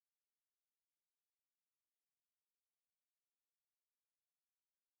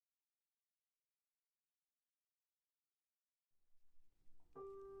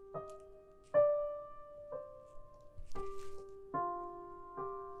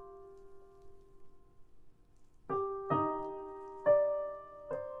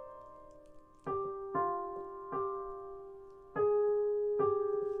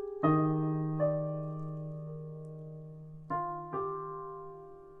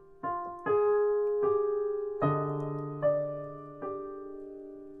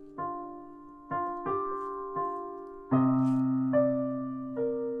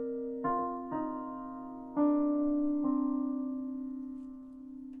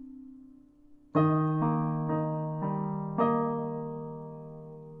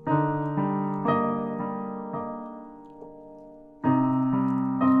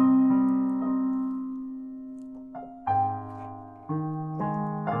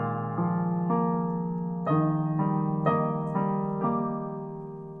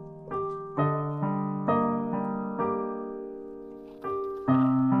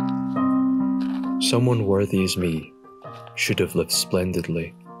Someone worthy as me should have lived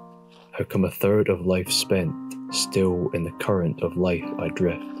splendidly. How come a third of life spent, still in the current of life I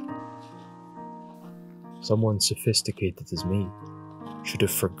drift? Someone sophisticated as me should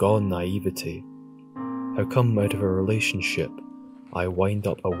have forgone naivety. How come out of a relationship I wind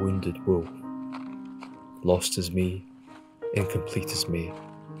up a wounded wolf? Lost as me, incomplete as me,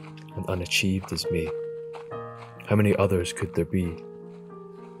 and unachieved as me. How many others could there be?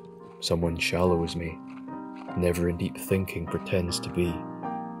 Someone shallow as me, never in deep thinking pretends to be.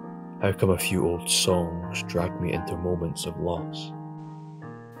 How come a few old songs drag me into moments of loss?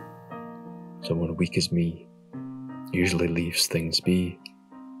 Someone weak as me usually leaves things be.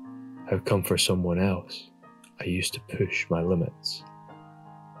 How come for someone else I used to push my limits?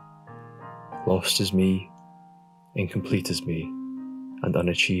 Lost as me, incomplete as me, and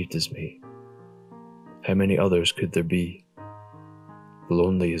unachieved as me. How many others could there be?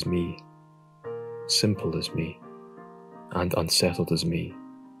 Lonely as me, simple as me, and unsettled as me.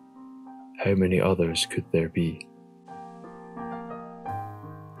 How many others could there be?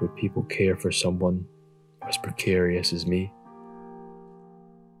 Would people care for someone as precarious as me?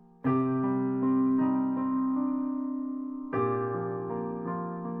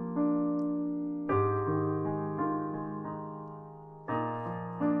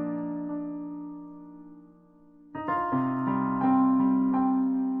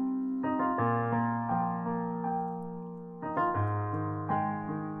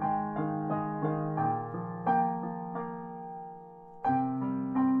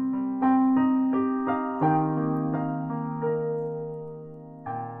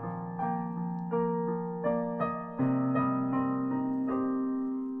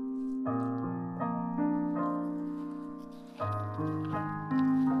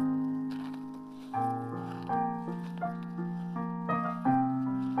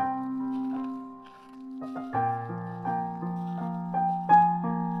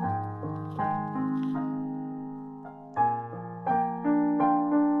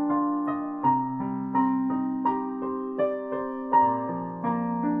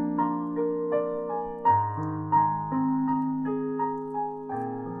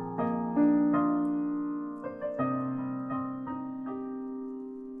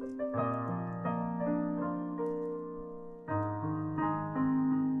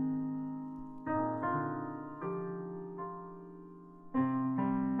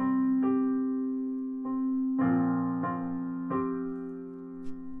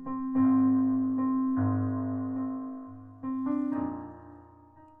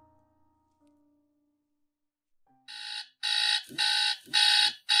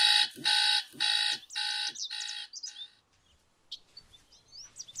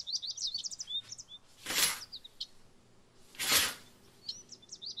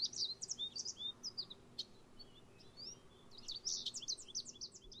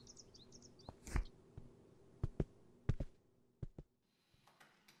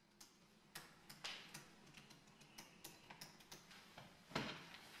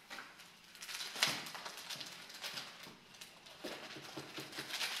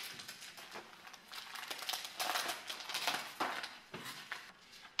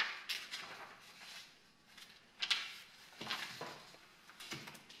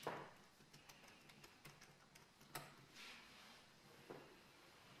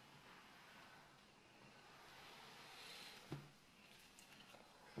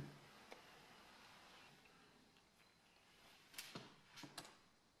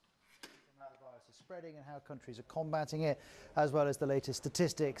 Spreading and how countries are combating it, as well as the latest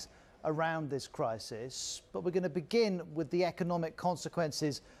statistics around this crisis. But we're going to begin with the economic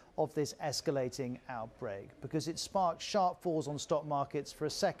consequences of this escalating outbreak, because it sparked sharp falls on stock markets for a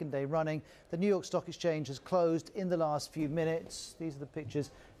second day running. The New York Stock Exchange has closed in the last few minutes. These are the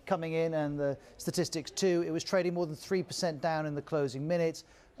pictures coming in and the statistics too. It was trading more than 3% down in the closing minutes.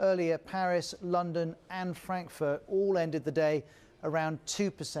 Earlier, Paris, London and Frankfurt all ended the day around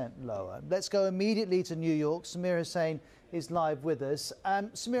 2% lower. Let's go immediately to New York. Samir Hussain is live with us.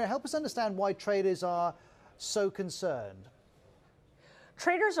 Samir, help us understand why traders are so concerned.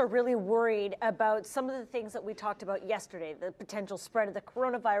 Traders are really worried about some of the things that we talked about yesterday, the potential spread of the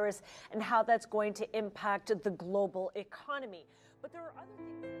coronavirus and how that's going to impact the global economy. But there are other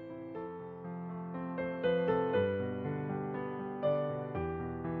things.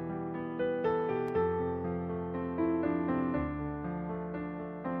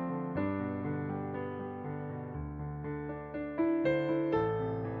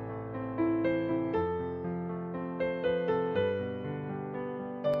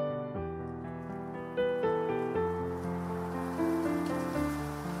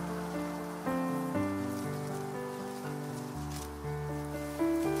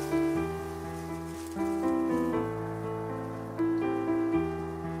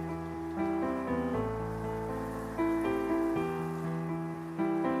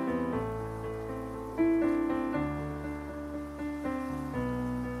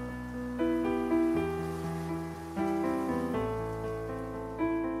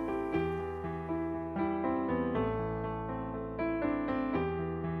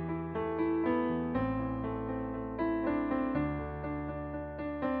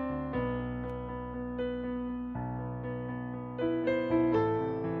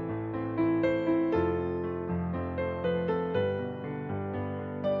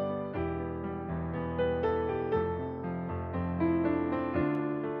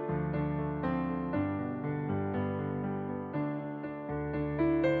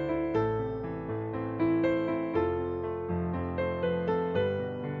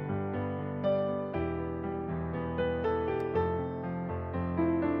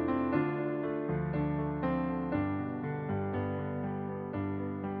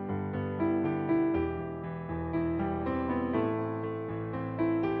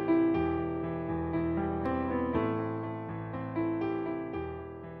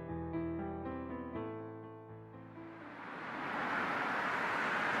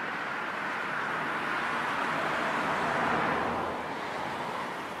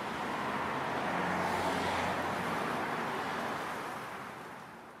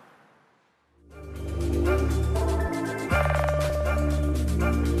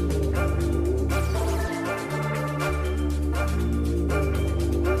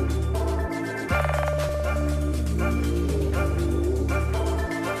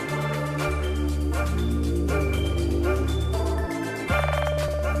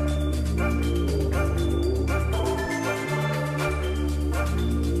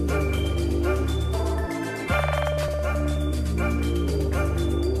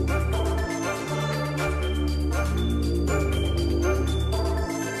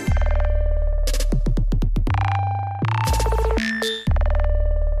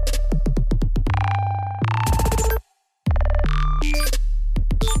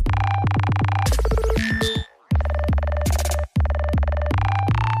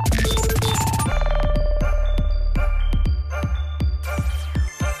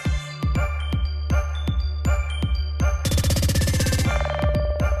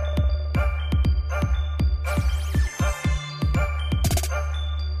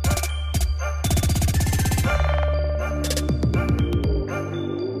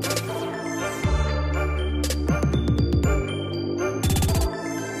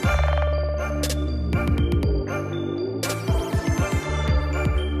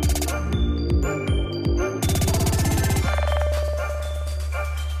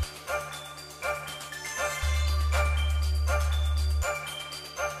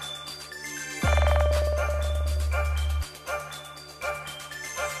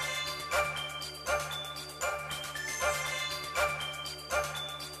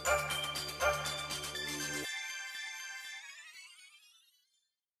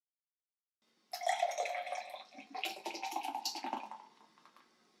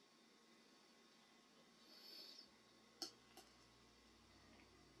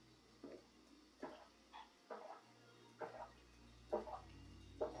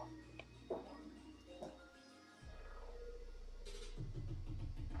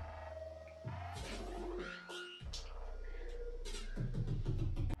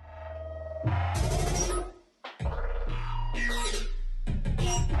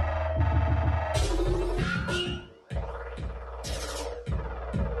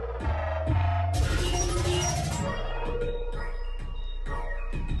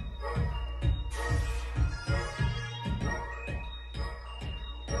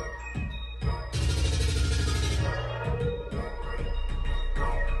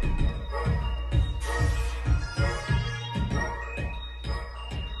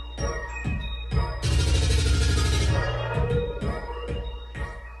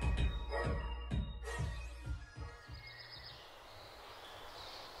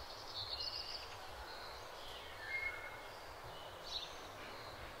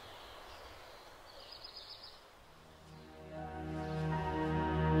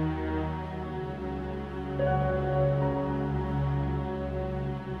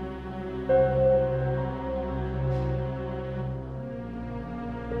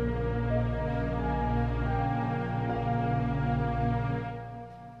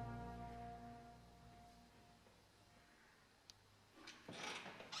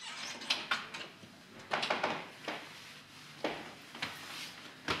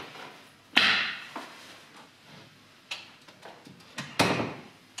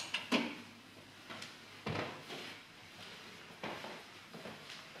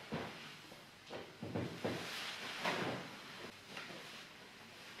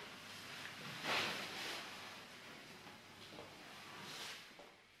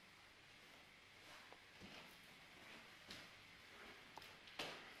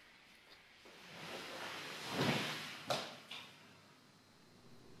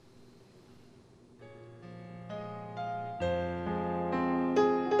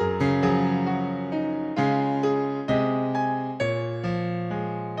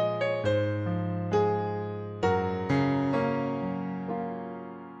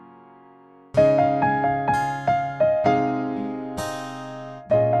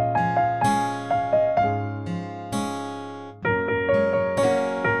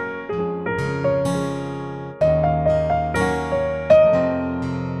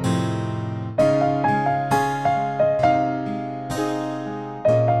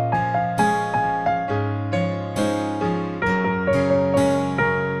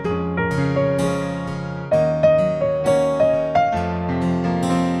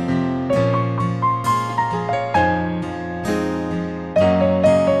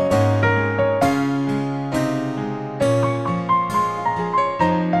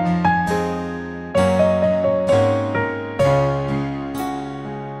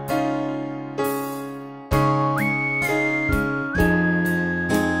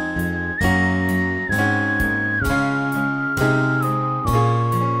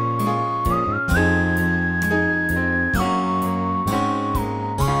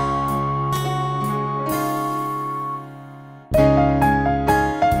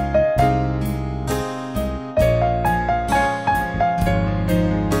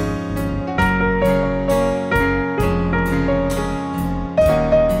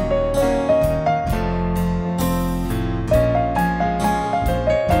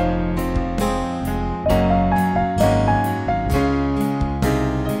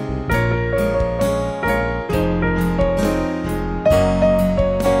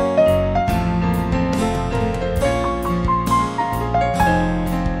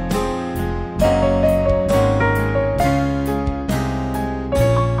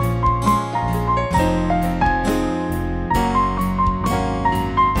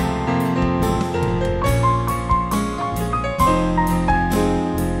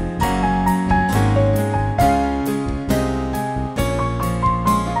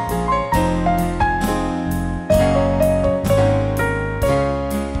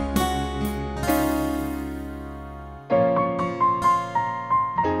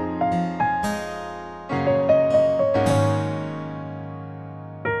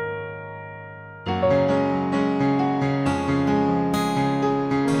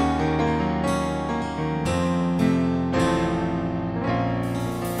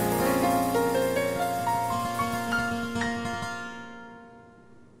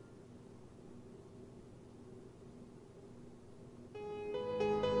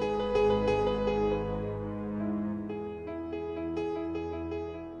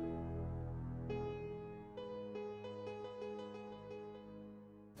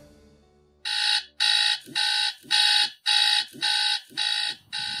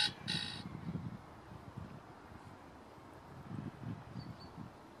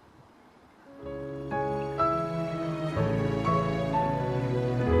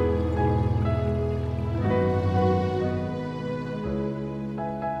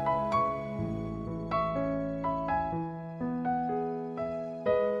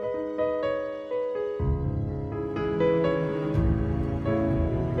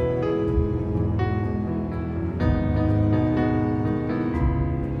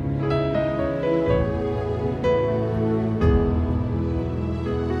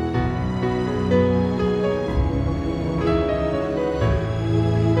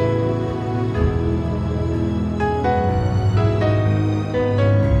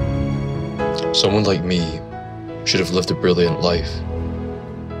 Someone like me should have lived a brilliant life.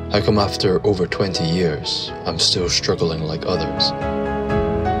 How come after over 20 years, I'm still struggling like others?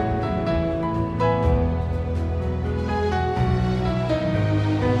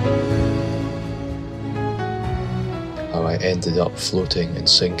 How I ended up floating and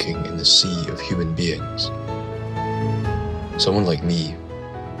sinking in the sea of human beings. Someone like me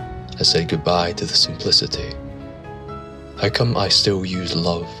has said goodbye to the simplicity. How come I still use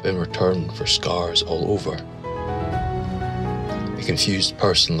love in return for scars all over? A confused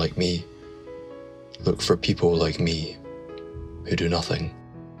person like me look for people like me who do nothing.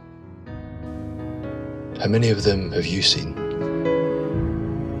 How many of them have you seen?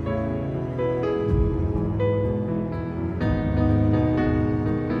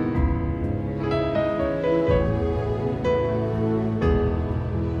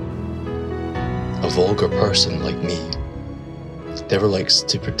 A vulgar person like me never likes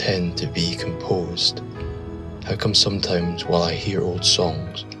to pretend to be composed. How come sometimes while I hear old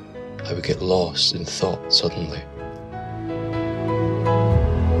songs, I would get lost in thought suddenly?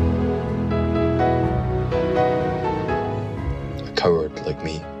 A coward like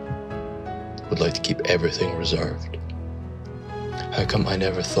me would like to keep everything reserved. How come I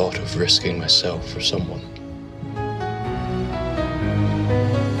never thought of risking myself for someone?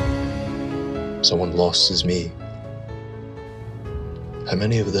 Someone lost as me. How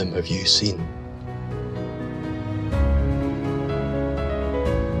many of them have you seen?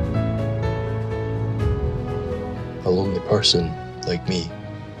 A lonely person like me,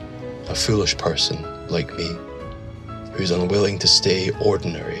 a foolish person like me, who's unwilling to stay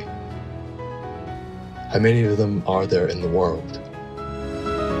ordinary. How many of them are there in the world?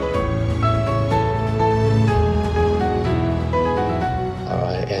 How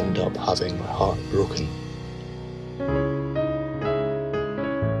I end up having my heart broken.